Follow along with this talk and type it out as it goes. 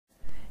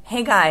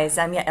Hey guys,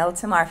 I'm Yael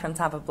Tamar from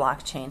Top of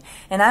Blockchain,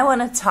 and I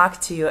want to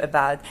talk to you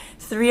about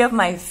three of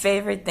my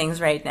favorite things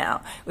right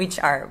now, which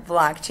are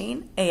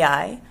blockchain,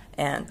 AI,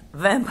 and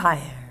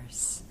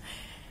vampires.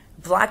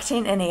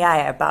 Blockchain and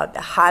AI are about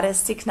the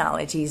hottest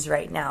technologies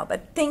right now,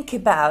 but think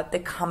about the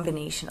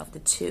combination of the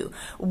two.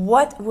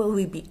 What will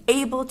we be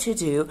able to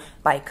do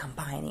by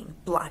combining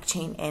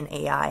blockchain and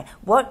AI?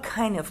 What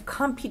kind of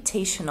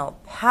computational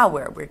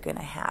power we're going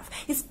to have?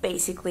 It's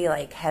basically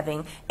like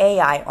having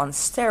AI on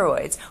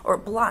steroids or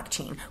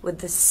blockchain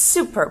with the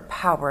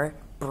superpower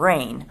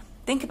brain.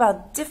 Think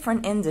about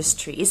different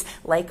industries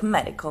like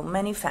medical,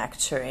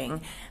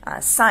 manufacturing,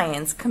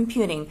 science,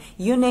 computing,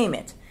 you name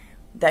it,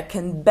 that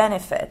can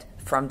benefit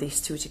from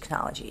these two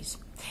technologies.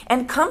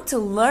 And come to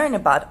learn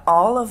about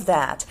all of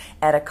that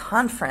at a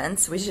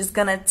conference which is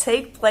going to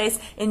take place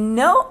in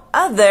no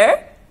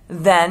other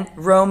than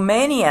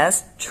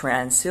Romania's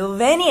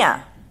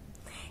Transylvania.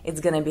 It's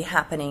going to be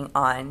happening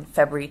on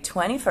February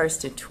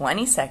 21st to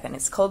 22nd.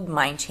 It's called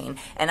MindChain,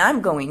 and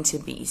I'm going to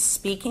be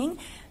speaking,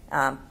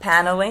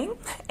 paneling,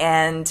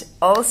 and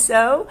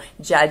also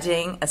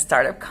judging a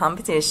startup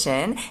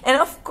competition.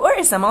 And of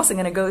course, I'm also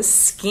going to go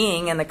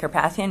skiing in the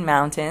Carpathian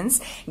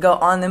Mountains, go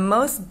on the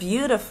most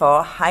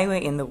beautiful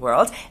highway in the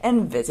world,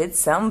 and visit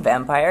some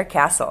vampire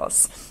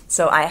castles.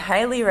 So I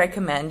highly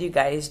recommend you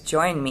guys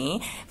join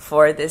me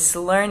for this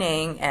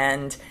learning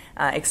and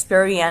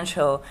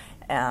experiential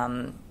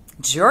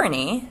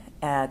journey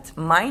at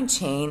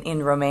MindChain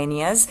in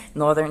Romania's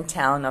northern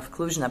town of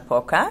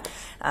Cluj-Napoca.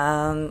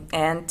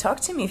 And talk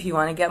to me if you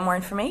want to get more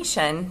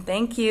information.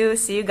 Thank you.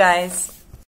 See you guys.